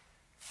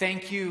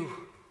 Thank you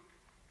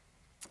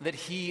that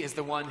he is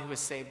the one who has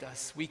saved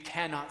us. We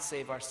cannot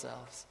save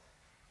ourselves.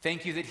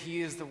 Thank you that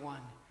he is the one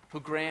who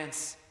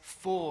grants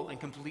full and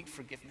complete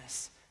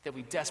forgiveness that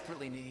we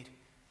desperately need.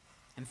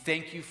 And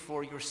thank you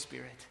for your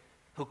Spirit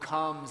who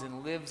comes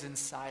and lives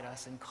inside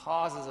us and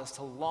causes us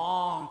to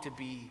long to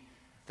be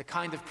the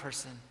kind of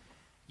person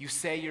you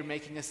say you're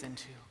making us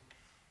into,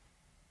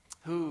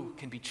 who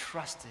can be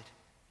trusted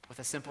with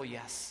a simple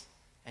yes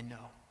and no.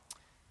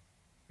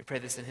 We pray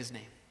this in his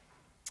name.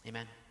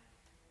 Amen.